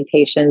enrolling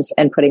patients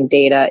and putting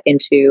data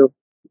into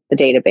the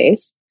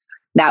database.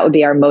 That would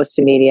be our most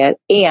immediate,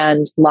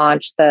 and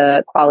launch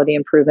the quality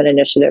improvement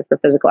initiative for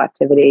physical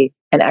activity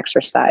and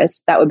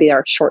exercise. That would be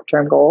our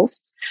short-term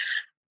goals.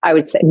 I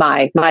would say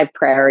my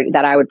priority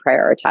that I would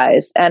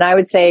prioritize. And I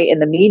would say in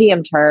the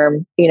medium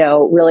term,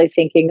 really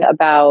thinking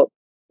about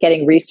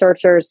getting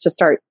researchers to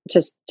start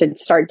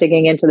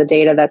digging into the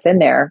data that's in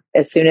there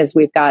as soon as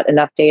we've got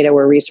enough data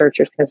where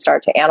researchers can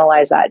start to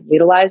analyze that and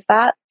utilize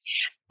that.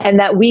 And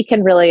that we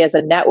can really, as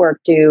a network,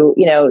 do,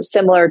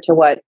 similar to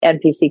what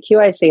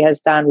NPC-QIC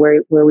has done,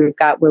 where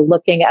we're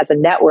looking as a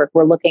network,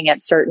 we're looking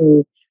at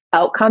certain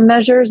outcome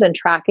measures and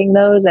tracking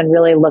those, and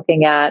really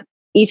looking at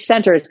each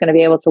center is going to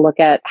be able to look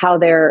at how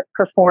they're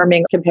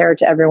performing compared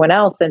to everyone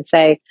else and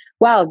say,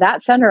 wow,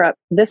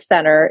 this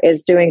center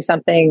is doing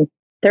something.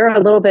 They're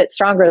a little bit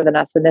stronger than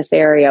us in this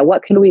area.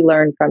 What can we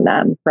learn from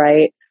them,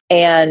 right?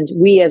 And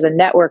we as a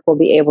network will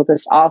be able to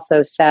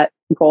also set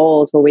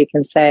goals where we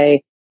can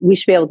say, we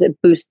should be able to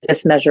boost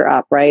this measure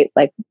up, right?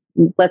 Like,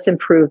 let's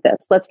improve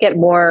this. Let's get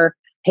more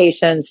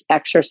patients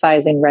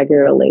exercising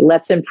regularly.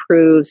 Let's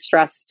improve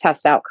stress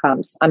test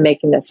outcomes. I'm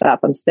making this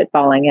up. I'm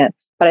spitballing it.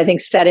 But I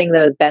think setting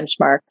those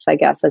benchmarks, I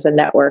guess, as a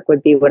network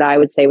would be what I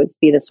would say would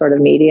be the sort of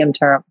medium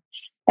term.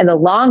 And the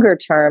longer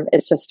term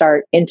is to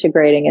start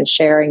integrating and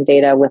sharing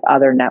data with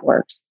other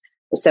networks.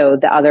 So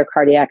the other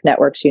Cardiac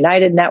Networks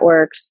United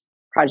networks,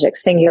 Project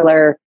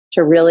Singular,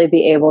 to really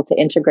be able to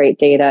integrate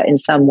data in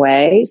some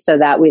way so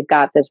that we've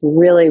got this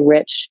really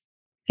rich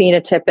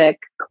phenotypic,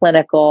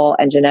 clinical,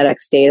 and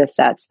genetics data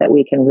sets that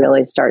we can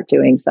really start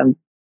doing some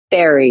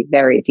very,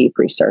 very deep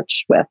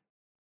research with.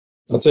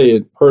 I'll tell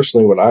you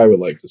personally what I would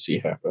like to see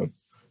happen.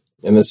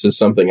 And this is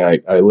something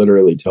I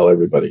literally tell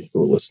everybody who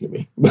will listen to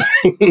me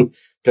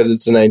because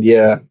it's an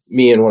idea.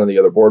 Me and one of the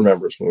other board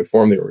members, when we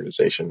formed the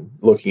organization,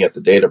 looking at the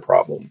data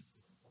problem,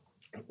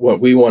 what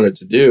we wanted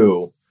to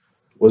do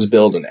was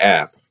build an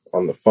app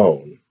on the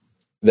phone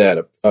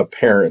that a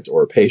parent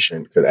or a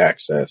patient could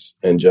access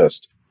and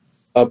just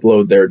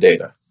upload their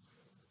data.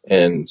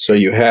 And so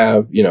you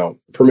have,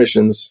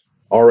 permissions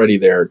already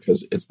there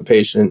because it's the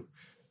patient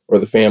or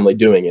the family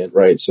doing it,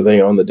 right? So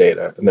they own the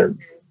data and they're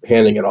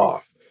handing it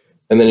off.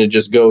 And then it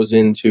just goes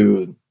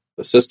into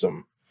the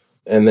system.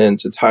 And then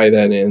to tie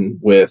that in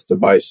with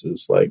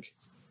devices like,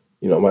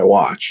 my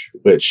watch,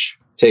 which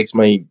takes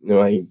my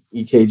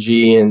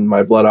EKG and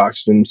my blood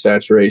oxygen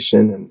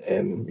saturation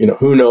and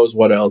who knows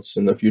what else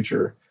in the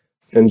future,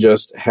 and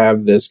just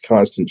have this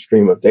constant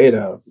stream of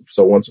data.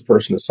 So once a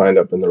person is signed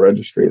up in the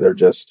registry, they're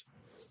just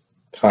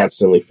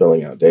constantly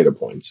filling out data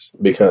points,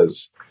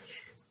 because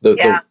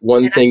the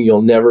one thing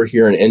you'll never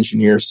hear an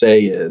engineer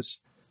say is,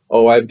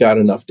 "Oh, I've got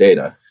enough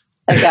data."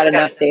 I've got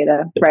enough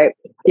data, right?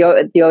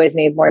 You always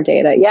need more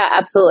data. Yeah,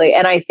 absolutely.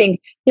 And I think,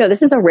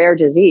 this is a rare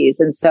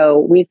disease. And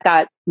so we've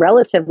got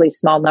relatively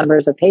small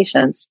numbers of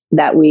patients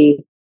that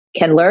we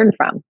can learn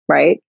from,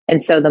 right?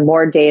 And so the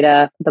more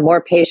data, the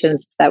more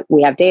patients that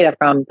we have data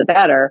from, the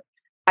better.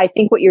 I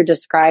think what you're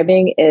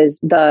describing is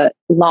the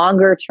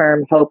longer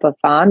term hope of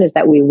FON is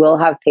that we will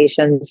have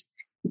patients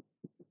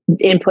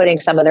inputting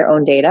some of their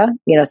own data,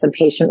 some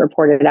patient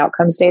reported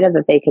outcomes data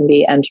that they can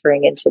be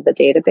entering into the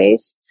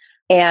database.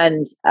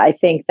 And I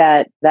think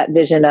that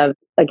vision of,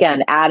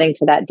 again, adding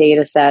to that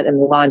data set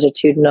and the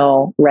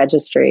longitudinal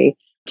registry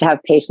to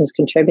have patients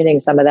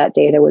contributing some of that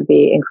data would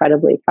be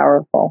incredibly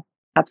powerful.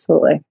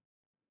 Absolutely.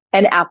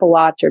 And Apple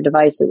Watch or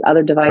devices,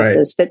 other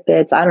devices, right.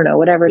 Fitbits, I don't know,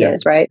 whatever it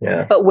is, right?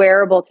 Yeah. But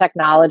wearable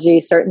technology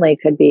certainly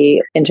could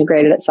be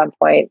integrated at some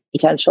point,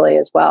 potentially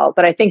as well.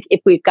 But I think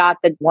if we've got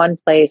the one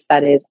place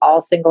that is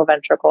all single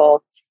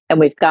ventricle and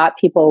we've got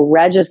people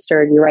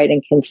registered, you're right,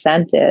 and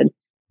consented,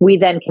 we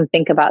then can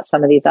think about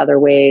some of these other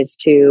ways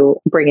to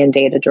bring in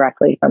data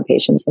directly from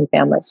patients and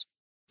families.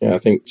 Yeah, I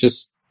think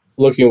just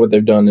looking at what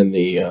they've done in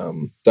the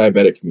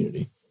diabetic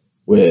community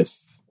with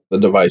the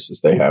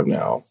devices they have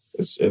now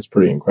is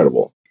pretty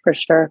incredible. For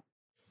sure.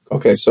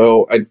 Okay,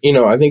 so I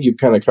think you've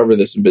kind of covered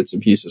this in bits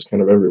and pieces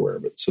kind of everywhere,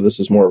 but so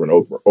this is more of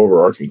an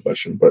overarching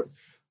question, but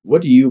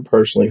what do you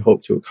personally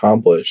hope to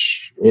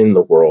accomplish in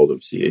the world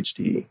of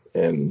CHD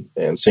and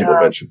single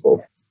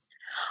ventricle?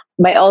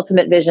 My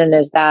ultimate vision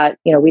is that,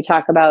 we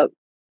talk about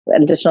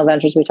Additional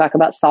Ventures, we talk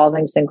about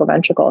solving single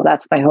ventricle.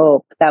 That's my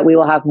hope, that we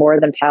will have more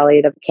than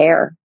palliative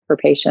care for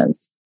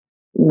patients.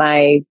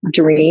 My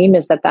dream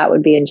is that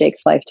would be in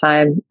Jake's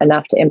lifetime,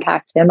 enough to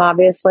impact him,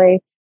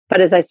 obviously.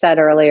 But as I said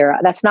earlier,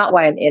 that's not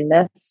why I'm in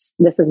this.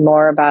 This is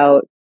more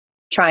about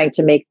trying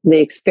to make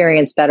the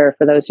experience better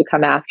for those who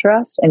come after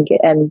us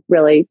and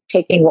really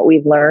taking what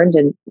we've learned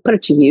and put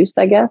it to use,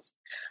 I guess.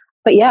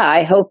 But yeah,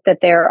 I hope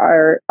that there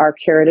are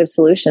curative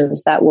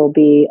solutions that will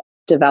be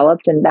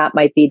developed, and that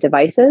might be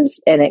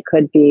devices, and it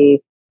could be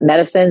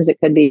medicines, it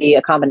could be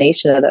a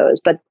combination of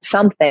those, but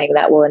something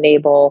that will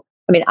enable.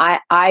 I mean,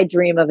 I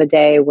dream of a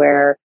day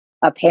where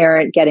a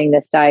parent getting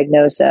this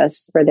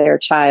diagnosis for their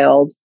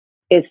child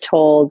is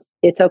told,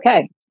 it's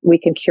okay, we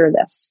can cure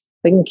this.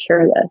 We can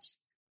cure this.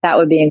 That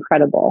would be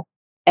incredible.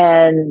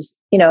 And,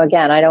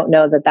 again, I don't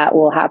know that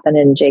will happen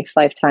in Jake's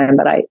lifetime,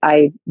 but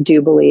I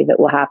do believe it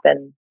will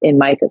happen in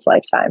Micah's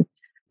lifetime.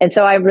 And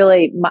so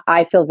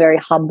I feel very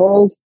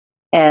humbled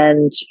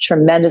and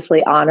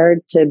tremendously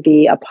honored to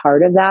be a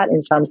part of that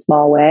in some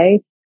small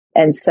way.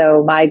 And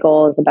so my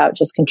goal is about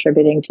just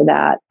contributing to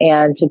that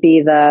and to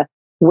be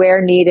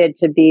where needed,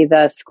 to be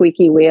the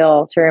squeaky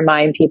wheel to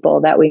remind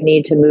people that we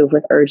need to move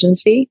with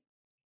urgency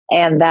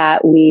and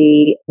that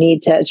we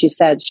need to, as you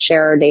said,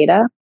 share our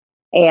data,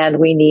 and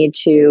we need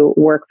to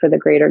work for the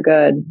greater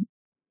good.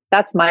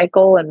 That's my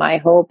goal and my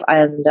hope.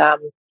 And,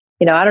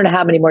 I don't know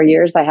how many more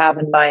years I have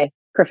in my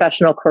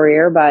professional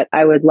career, but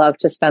I would love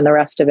to spend the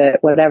rest of it,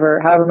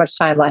 however much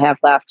time I have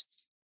left,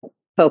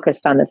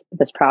 focused on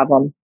this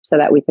problem, so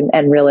that we can,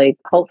 and really,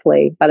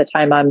 hopefully, by the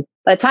time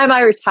I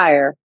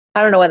retire,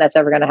 I don't know when that's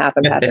ever going to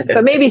happen, Patrick,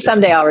 but maybe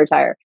someday I'll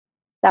retire.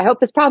 I hope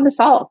this problem is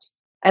solved.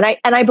 And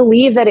I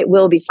believe that it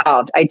will be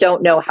solved. I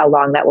don't know how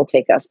long that will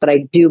take us, but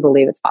I do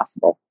believe it's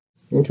possible.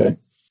 Okay.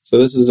 So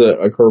this is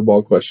a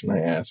curveball question I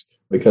ask,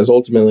 because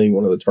ultimately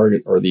one of the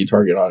target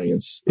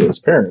audience is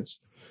parents.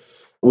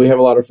 We have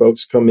a lot of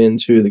folks come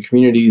into the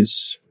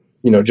communities,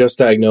 just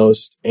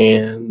diagnosed,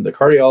 and the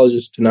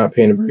cardiologists do not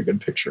paint a very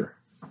good picture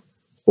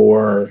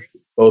for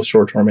both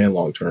short-term and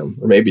long-term,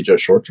 or maybe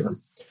just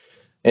short-term.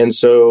 And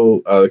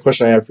so the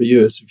question I have for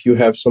you is, if you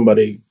have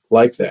somebody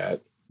like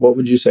that, what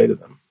would you say to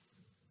them?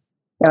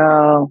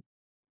 Oh,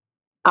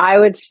 I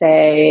would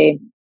say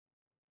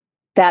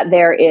that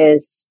there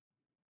is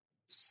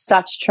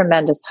such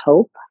tremendous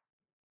hope,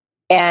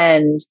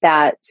 and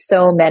that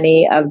so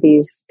many of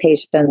these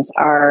patients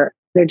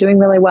they're doing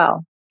really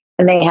well,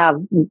 and they have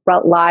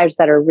lives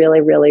that are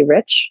really, really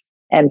rich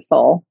and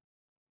full.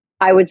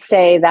 I would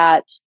say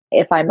that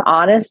if I'm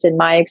honest, in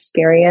my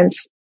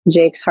experience,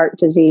 Jake's heart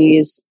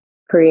disease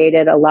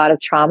created a lot of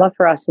trauma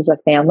for us as a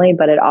family,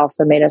 but it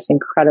also made us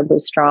incredibly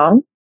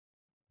strong.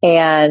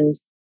 And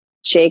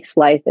Jake's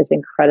life is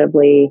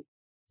it's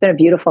been a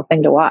beautiful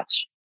thing to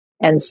watch.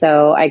 And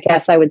so I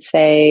guess I would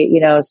say,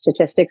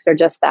 statistics are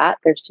just that.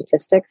 They're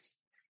statistics.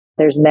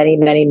 There's many,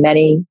 many,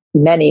 many,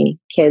 many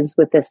kids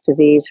with this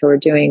disease who are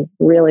doing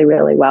really,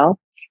 really well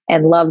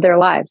and love their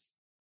lives,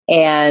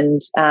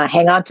 and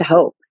hang on to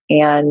hope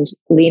and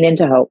lean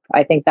into hope.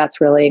 I think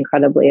that's really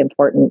incredibly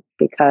important,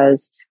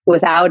 because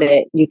without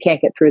it, you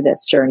can't get through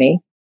this journey.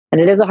 And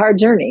it is a hard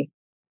journey,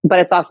 but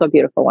it's also a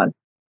beautiful one.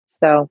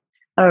 So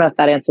I don't know if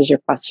that answers your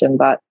question,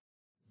 but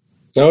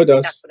no, it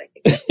does. That's what I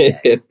think.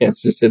 It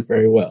answers it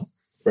very well.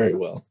 Very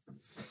well.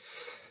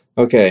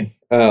 Okay.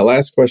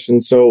 Last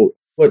question. So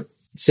what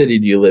city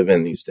do you live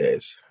in these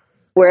days?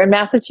 We're in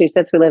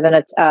Massachusetts. We live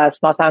in a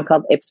small town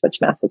called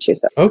Ipswich,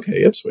 Massachusetts.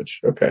 Okay.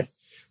 Ipswich. Okay.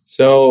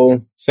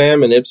 So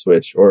Sam in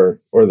Ipswich, or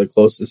the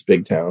closest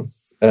big town,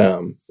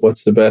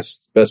 what's the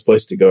best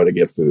place to go to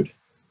get food?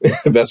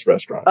 Best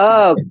restaurant?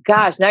 Oh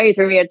gosh, now you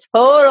threw me a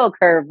total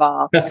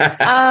curveball.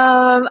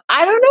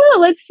 I don't know.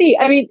 Let's see.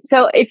 I mean,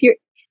 so if you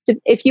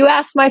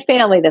ask my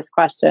family this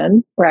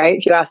question, right?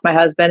 If you ask my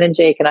husband and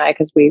Jake and I,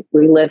 because we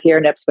live here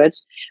in Ipswich,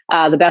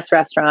 the best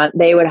restaurant,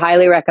 they would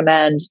highly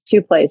recommend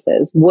two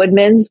places.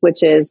 Woodman's,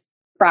 which is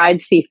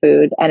fried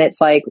seafood, and it's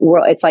like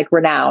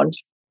renowned.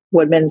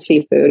 Woodman's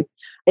seafood.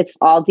 It's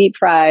all deep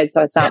fried,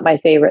 so it's not my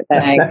favorite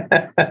thing,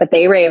 but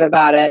they rave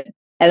about it.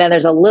 And then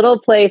there's a little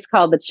place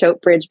called the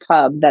Choate Bridge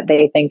Pub that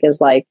they think is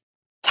like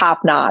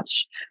top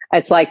notch.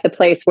 It's like the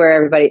place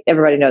where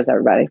everybody knows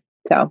everybody.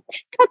 So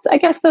I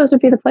guess those would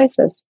be the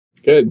places.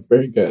 Good.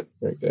 Very good.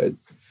 Very good.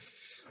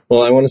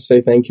 Well, I want to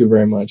say thank you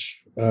very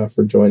much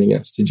for joining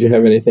us. Did you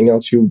have anything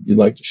else you'd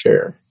like to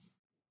share?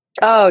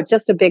 Oh,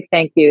 just a big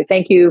thank you.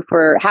 Thank you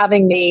for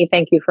having me.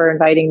 Thank you for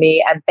inviting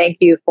me. And thank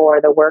you for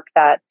the work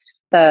that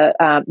the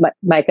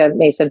Micah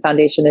Mason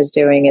Foundation is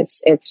doing.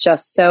 It's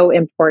just so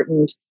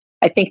important.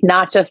 I think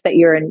not just that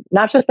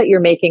you're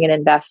making an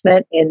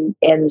investment in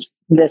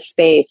this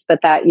space,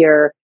 but that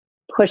you're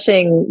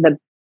pushing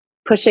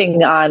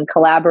on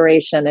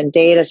collaboration and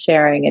data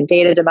sharing and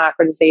data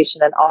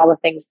democratization and all the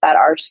things that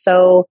are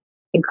so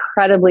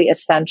incredibly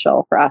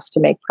essential for us to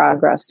make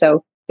progress.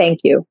 So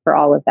thank you for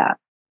all of that.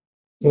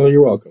 Well,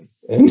 you're welcome.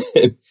 And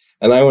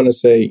I want to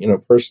say,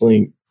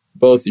 personally,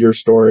 both your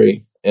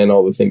story and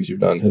all the things you've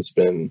done has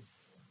been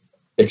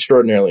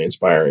extraordinarily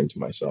inspiring to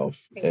myself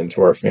and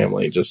to our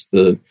family.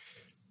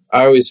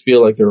 I always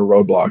feel like there are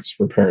roadblocks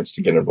for parents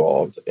to get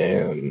involved,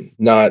 and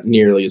not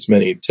nearly as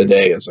many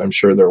today as I'm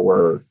sure there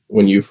were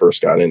when you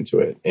first got into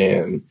it.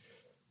 And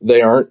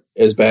they aren't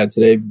as bad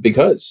today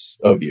because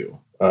of you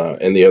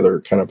and the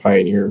other kind of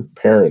pioneer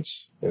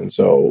parents. And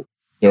so,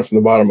 from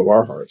the bottom of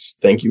our hearts,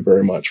 thank you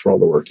very much for all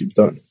the work you've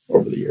done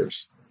over the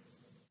years.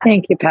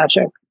 Thank you,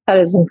 Patrick. That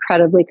is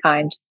incredibly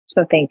kind.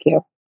 So thank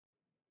you.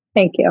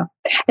 Thank you.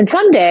 And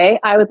someday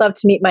I would love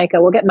to meet Micah.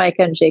 We'll get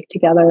Micah and Jake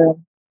together.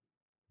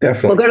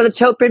 Definitely. We'll go to the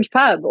Choate Bridge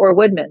Pub or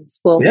Woodman's.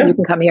 You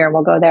can come here and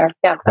we'll go there.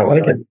 Yeah,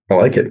 absolutely. I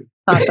like it.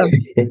 Awesome.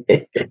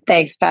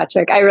 Thanks,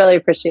 Patrick. I really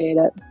appreciate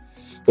it.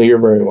 Well, you're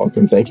very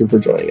welcome. Thank you for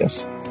joining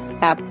us.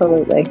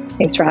 Absolutely.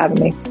 Thanks for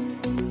having me.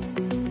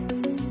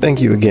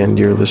 Thank you again,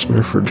 dear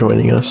listener, for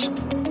joining us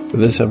for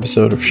this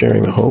episode of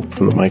Sharing the Hope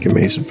from the Micah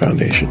Mason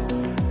Foundation.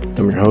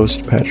 I'm your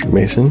host, Patrick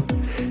Mason.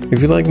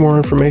 If you'd like more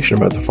information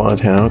about the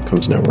Fontan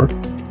Outcomes Network,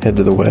 head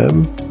to the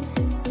web,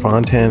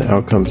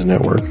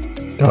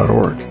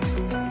 fontanoutcomesnetwork.org.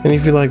 And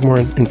if you'd like more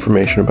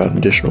information about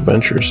Additional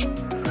Ventures,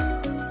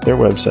 their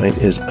website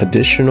is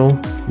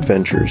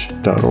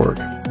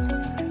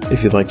additionalventures.org.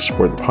 If you'd like to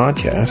support the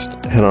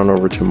podcast, head on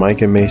over to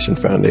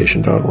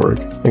micahmasonfoundation.org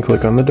and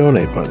click on the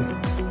donate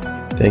button.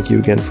 Thank you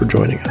again for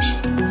joining us.